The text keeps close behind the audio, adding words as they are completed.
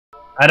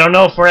I don't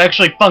know if we're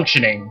actually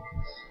functioning.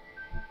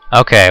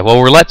 Okay, well,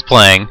 we're let's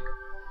playing,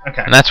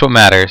 Okay. and that's what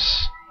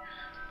matters.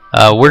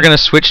 We're gonna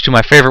switch to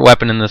my favorite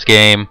weapon in this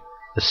game,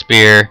 the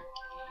spear.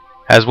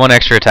 Has 1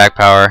 extra attack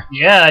power.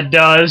 Yeah, it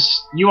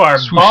does. You are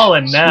Swoosh,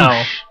 ballin'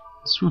 now.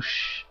 Swoosh,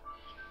 swoosh.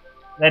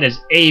 That is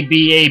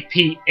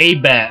ABAP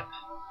ABAP.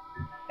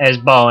 As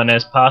ballin'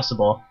 as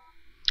possible.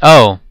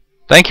 Oh,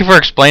 thank you for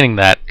explaining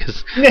that,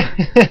 because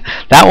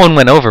that one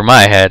went over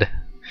my head.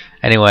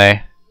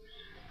 Anyway,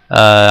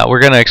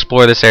 we're gonna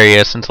explore this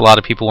area since a lot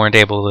of people weren't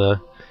able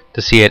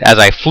to see it as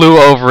I flew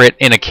over it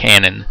in a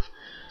cannon.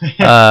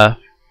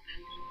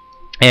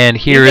 And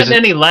here you is.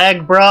 getting any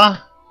lag,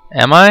 brah?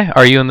 Am I?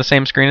 Are you on the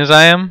same screen as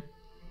I am?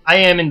 I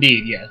am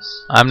indeed,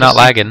 yes. I'm not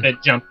lagging. A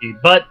bit jumpy,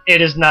 but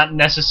it is not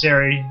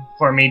necessary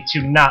for me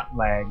to not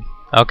lag.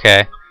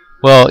 Okay.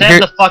 Well,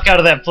 Stand the fuck out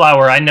of that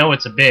flower. I know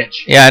it's a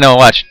bitch. Yeah, I know.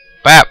 Watch.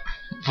 Bap.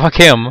 Fuck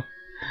him.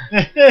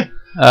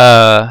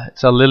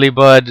 It's a lily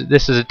bud.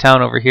 This is a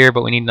town over here,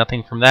 but we need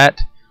nothing from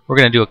that. We're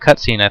gonna do a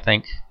cutscene, I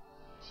think.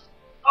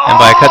 And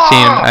by a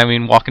cutscene, I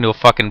mean walk into a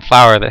fucking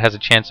flower that has a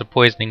chance of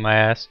poisoning my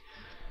ass.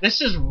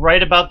 This is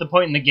right about the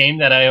point in the game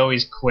that I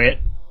always quit.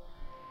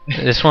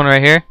 This one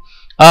right here.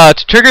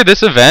 To trigger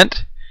this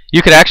event,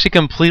 you could actually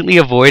completely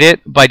avoid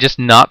it by just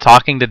not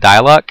talking to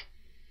Dialogue.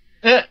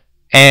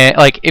 And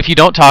like, if you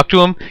don't talk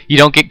to him, you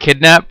don't get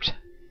kidnapped.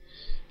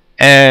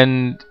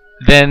 And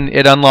then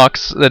it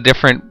unlocks a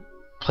different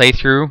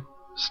playthrough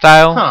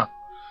style. Huh.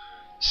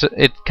 So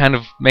it kind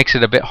of makes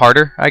it a bit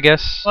harder, I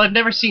guess. Well, I've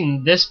never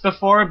seen this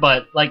before,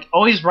 but like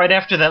always right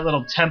after that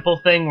little temple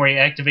thing where you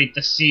activate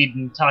the seed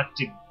and talk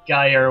to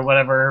Gaia or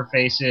whatever her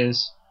face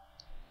is,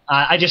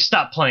 I just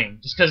stopped playing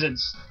just because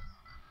it's,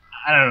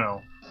 I don't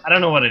know. I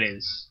don't know what it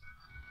is.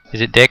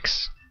 Is it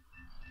Dix?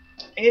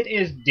 It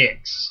is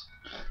Dix.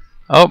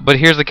 Oh, but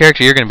here's the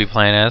character you're going to be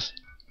playing as.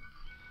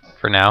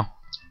 For now.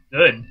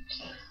 Good.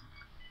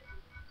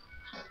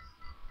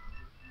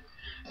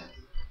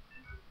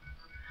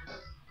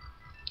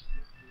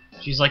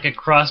 She's like a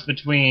cross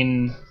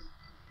between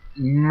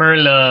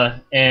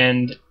Merla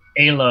and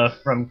Ayla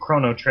from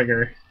Chrono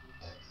Trigger.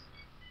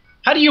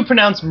 How do you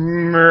pronounce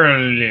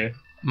Merle?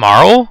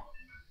 Marl?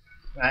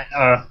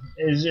 Okay.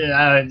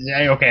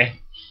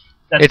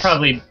 That's It's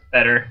probably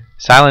better.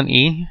 Silent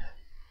E?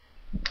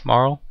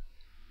 Marl?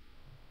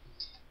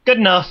 Good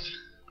enough.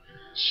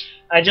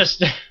 I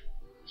just...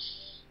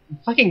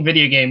 fucking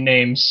video game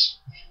names.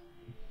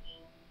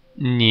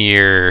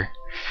 Near.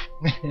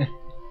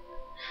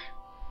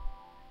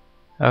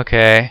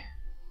 Okay.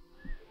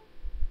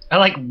 I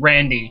like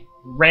Randy.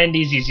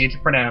 Randy's easy to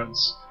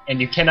pronounce, and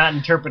you cannot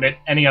interpret it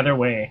any other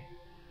way.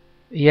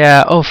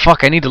 Yeah, oh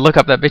fuck, I need to look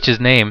up that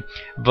bitch's name.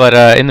 But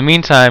in the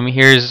meantime,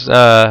 here's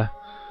a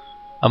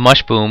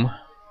mushboom.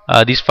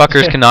 These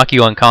fuckers can knock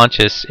you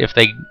unconscious if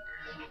they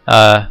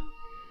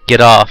get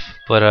off,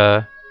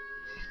 but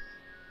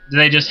Do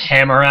they just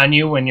hammer on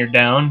you when you're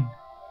down?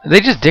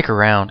 they just dick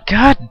around.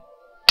 God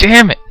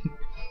damn it.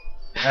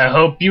 I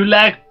hope you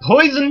lack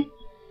poison.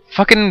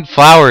 Fucking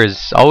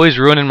flowers, always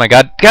ruining my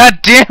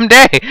goddamn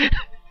day.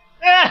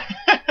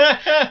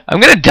 I'm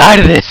gonna die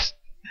to this.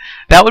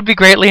 That would be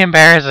greatly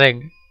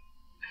embarrassing.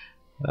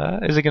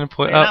 Is it gonna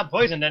You're not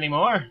poisoned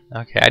anymore.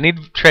 Okay, I need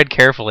to tread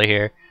carefully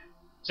here.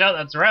 So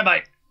that's a rabbi.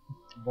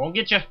 Won't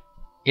get you.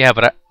 Yeah,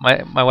 but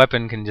my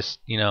weapon can just,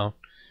 you know,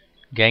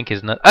 gank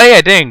his nut. Oh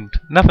yeah, dinged.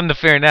 Nothing to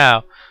fear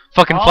now.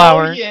 Fucking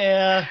flower. Oh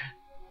yeah.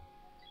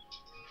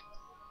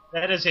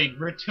 That is a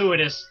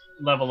gratuitous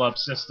level up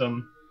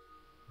system.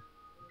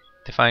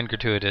 Define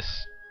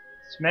gratuitous.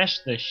 Smash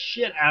the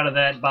shit out of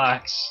that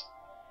box.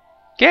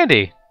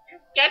 Candy.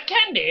 Got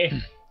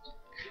candy.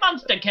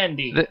 Monster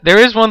candy. There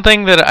is one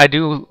thing that I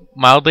do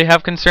mildly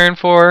have concern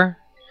for.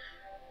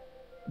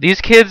 These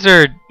kids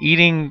are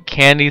eating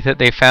candy that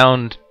they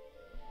found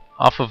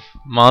off of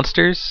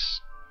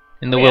monsters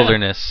in the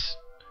wilderness.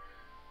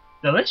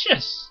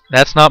 Delicious.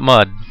 That's not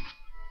mud.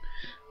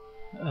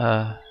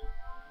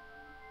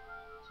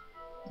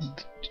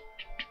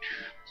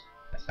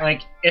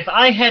 Like, if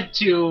I had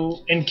to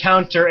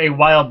encounter a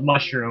wild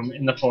mushroom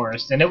in the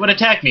forest and it would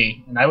attack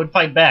me and I would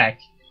fight back,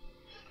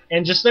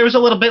 and just there was a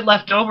little bit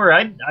left over,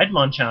 I'd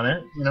munch on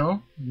it, you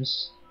know?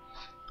 Just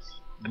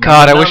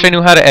God, I wish I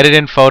knew how to edit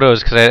in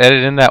photos, because I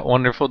edited in that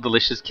wonderful,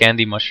 delicious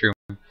candy mushroom.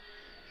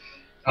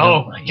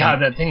 Oh my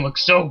god, that thing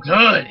looks so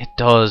good! It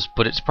does,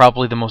 but it's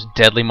probably the most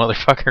deadly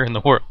motherfucker in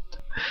the world.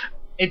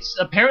 It's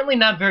apparently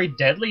not very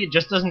deadly, it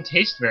just doesn't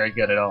taste very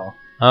good at all.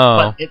 Oh.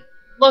 But it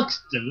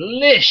looks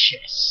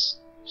delicious!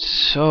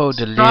 So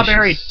delicious.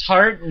 Strawberry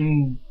tart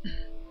and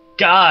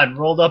God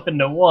rolled up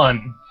into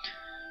one.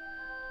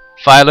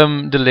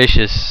 Phylum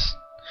delicious.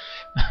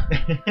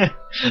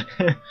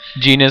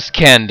 Genus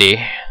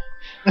candy.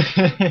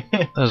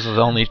 Those are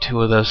the only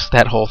two of those.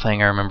 That whole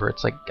thing I remember.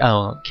 It's like,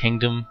 oh,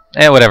 kingdom.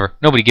 Whatever.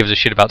 Nobody gives a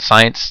shit about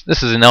science.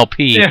 This is an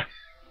LP. Yeah.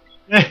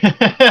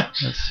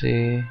 Let's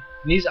see.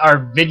 These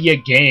are video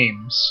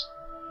games.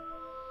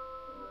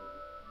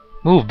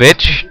 Move,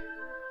 bitch.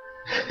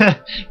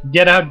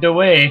 Get out the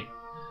way.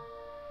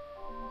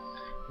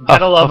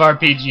 Gotta love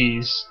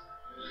RPGs.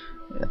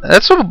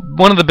 That's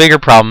one of the bigger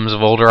problems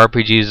of older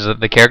RPGs is that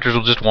the characters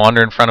will just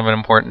wander in front of an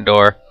important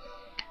door.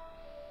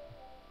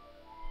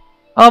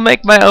 I'll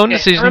make my own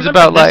decisions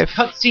about life.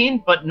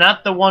 Cutscene, but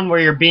not the one where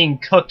you're being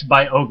cooked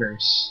by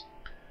ogres.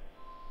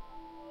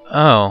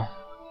 Oh.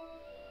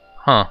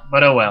 Huh.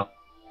 But oh well.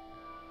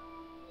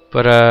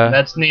 But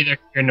that's neither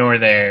here nor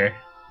there.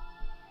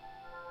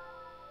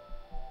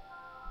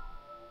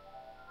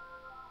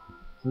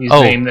 Please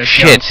name this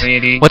shit! Young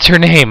lady. What's her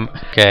name?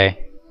 Okay.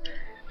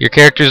 Your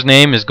character's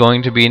name is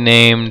going to be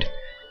named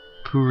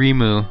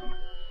Purimu.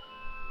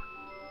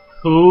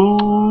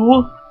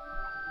 Who?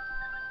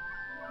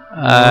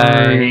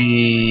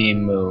 Purimu.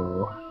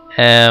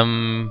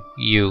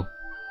 M-U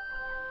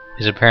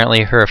is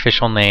apparently her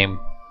official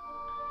name.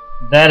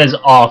 That is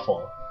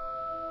awful.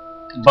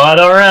 But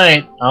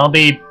alright, I'll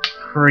be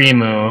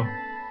Primu.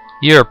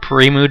 You're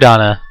Primu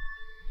Donna.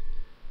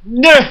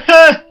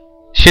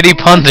 Shitty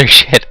puns are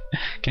shit.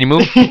 Can you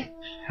move?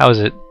 How is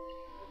it?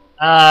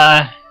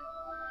 I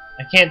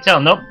can't tell.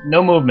 Nope,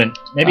 no movement.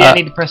 Maybe I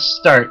need to press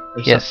start.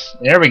 Or yes.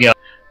 Something. There we go.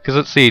 Because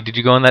let's see, did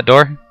you go in that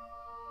door?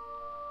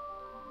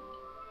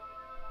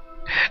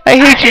 I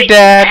hate you,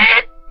 Dad!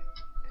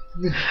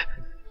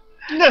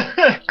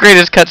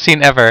 Greatest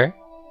cutscene ever.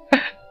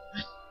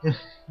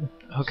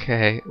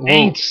 Okay.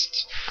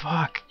 Angst.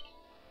 Fuck.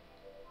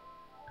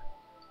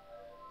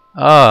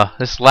 Oh,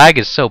 this lag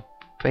is so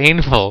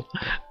painful.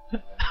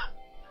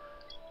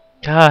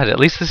 God, at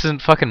least this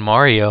isn't fucking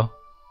Mario.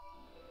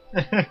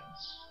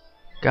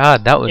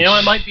 God, that was... You know,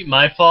 it might be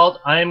my fault.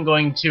 I am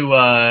going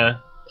to,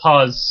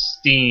 pause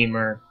Steam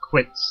or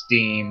quit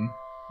Steam.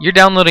 You're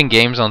downloading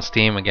games on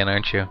Steam again,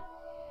 aren't you?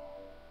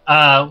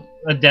 A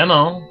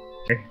demo.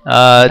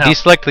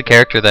 Deselect the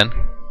character then,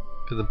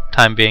 for the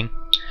time being.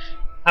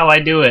 How I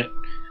do it?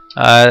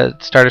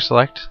 Starter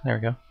select. There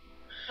we go.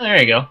 There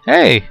you go.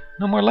 Hey,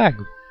 no more lag.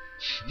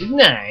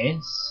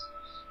 Nice.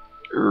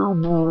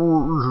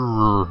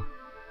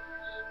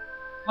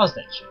 How's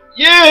that shit?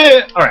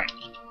 Yeah! Alright.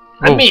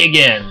 I'm me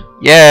again.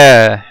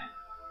 Yeah.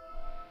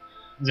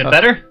 Is it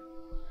better?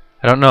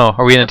 I don't know.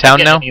 Are we in a town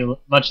now?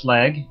 Much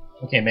lag.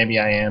 Okay, maybe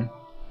I am.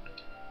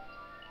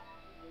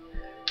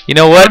 You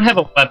know what? I don't have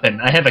a weapon.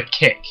 I have a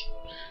kick.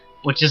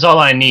 Which is all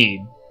I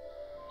need.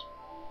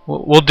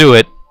 We'll do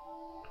it.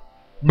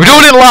 We're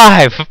doing it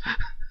live!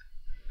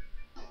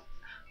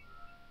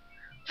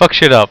 Fuck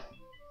shit up.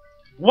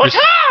 What?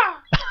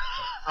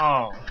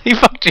 Oh. He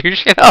fucked your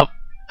shit up.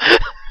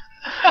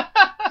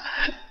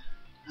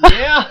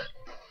 Yeah.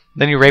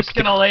 Then you raped. Just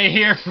gonna lay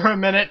here for a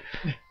minute.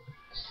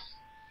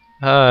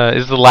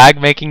 Is the lag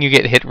making you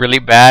get hit really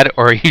bad,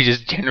 or are you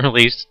just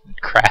generally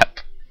crap?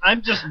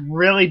 I'm just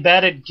really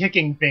bad at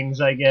kicking things,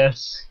 I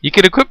guess. You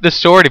could equip the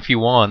sword if you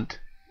want.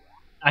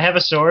 I have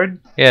a sword?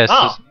 Yes.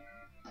 Oh.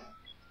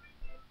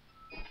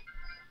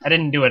 I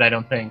didn't do it, I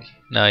don't think.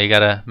 No, you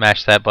gotta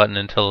mash that button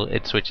until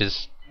it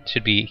switches.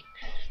 Should be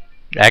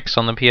X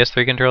on the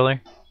PS3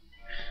 controller.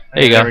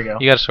 There you go. We go.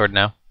 You got a sword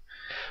now.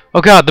 Oh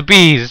god, the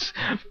bees!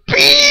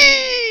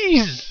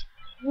 Bees!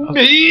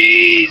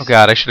 Bees! Oh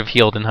god, I should have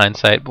healed in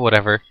hindsight, but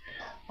whatever.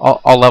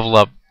 I'll level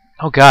up.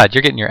 Oh god,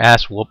 you're getting your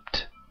ass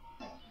whooped.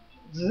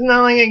 It's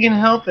not like I can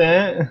help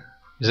it.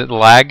 Is it the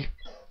lag?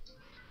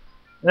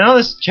 No,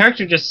 this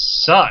character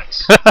just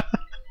sucks.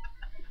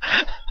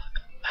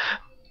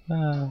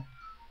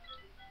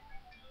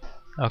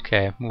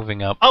 Okay,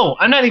 moving up. Oh,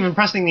 I'm not even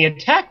pressing the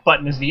attack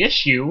button is the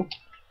issue.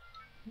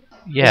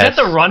 Yes. Is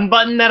that the run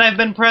button that I've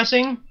been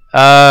pressing?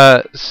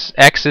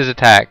 X is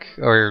attack,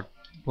 or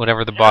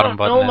whatever the bottom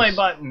button is. I don't know my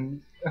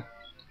button.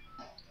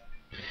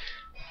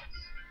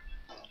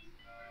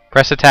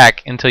 Press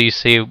attack until you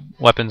see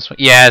weapons.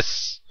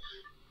 Yes!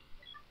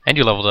 And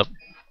you leveled up.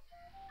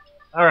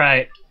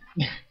 Alright.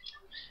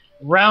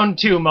 Round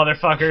 2,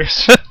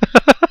 motherfuckers.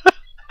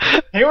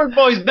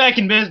 Hateworkboy's back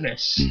in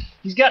business.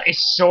 He's got a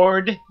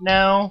sword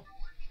now.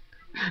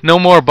 No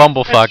more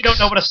bumblefucks. You don't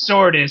know what a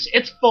sword is.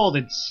 It's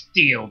folded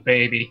steel,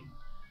 baby.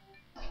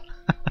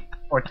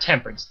 Or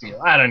tempered steel.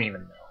 I don't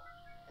even know.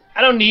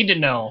 I don't need to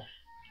know.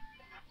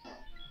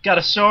 Got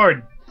a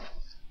sword.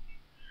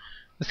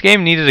 This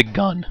game needed a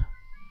gun.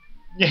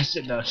 Yes,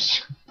 it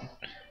does.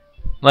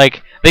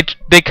 Like,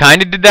 they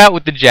kind of did that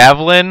with the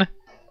javelin,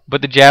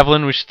 but the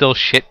javelin was still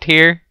shit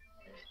tier.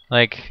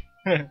 Like,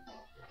 it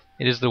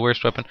is the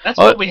worst weapon. That's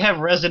what we have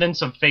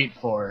Residents of Fate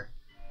for.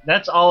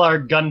 That's all our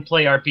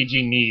gunplay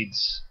RPG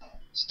needs.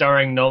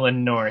 Starring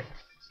Nolan North.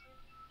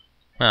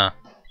 Huh.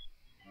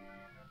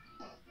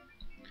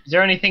 Is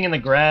there anything in the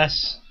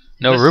grass?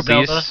 No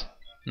rupees.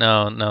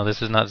 No,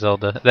 this is not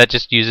Zelda. That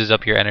just uses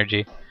up your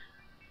energy.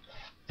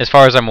 As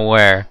far as I'm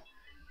aware.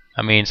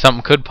 I mean,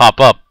 something could pop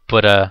up,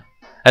 but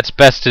that's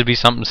best to be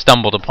something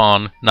stumbled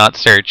upon, not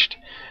searched.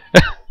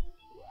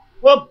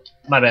 Whoop!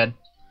 My bad.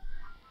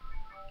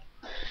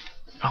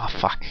 Oh,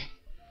 fuck.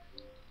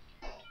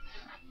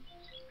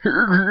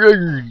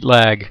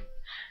 Lag.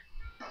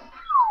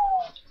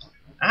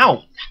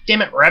 Ow!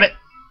 Damn it, rabbit!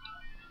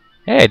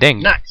 Hey,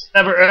 ding. Nice.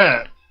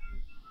 Never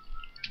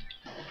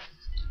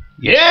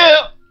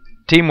Yeah!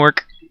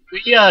 Teamwork.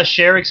 We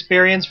share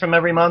experience from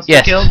every monster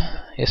Yes. killed?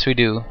 Yes, we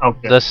do.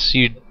 Okay. Thus,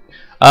 you.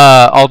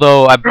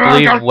 Although I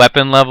believe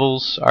weapon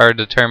levels are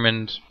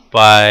determined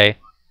by.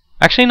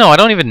 Actually, no, I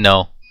don't even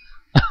know.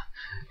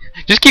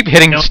 Just keep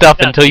hitting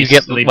stuff until you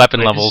get weapon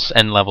levels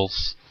and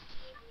levels.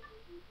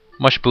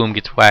 Mushboom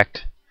gets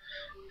whacked.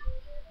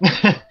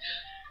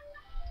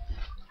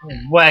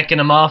 Whacking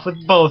them off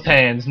with both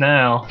hands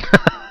now.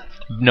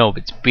 No,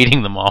 it's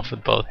beating them off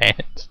with both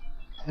hands.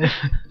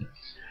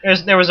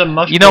 There was a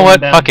mushroom. You know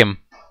what? Fuck him.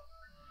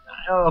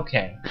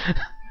 Okay.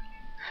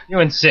 You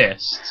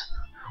insist.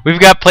 We've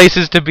got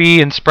places to be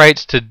and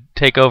sprites to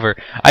take over.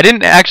 I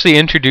didn't actually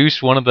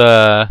introduce one of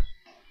the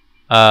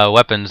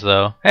weapons,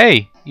 though.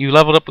 Hey, you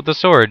leveled up with the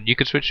sword. You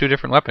could switch to a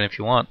different weapon if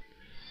you want.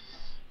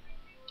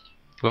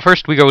 But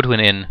first, we go to an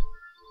inn.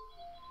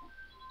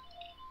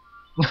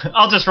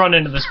 I'll just run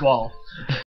into this wall.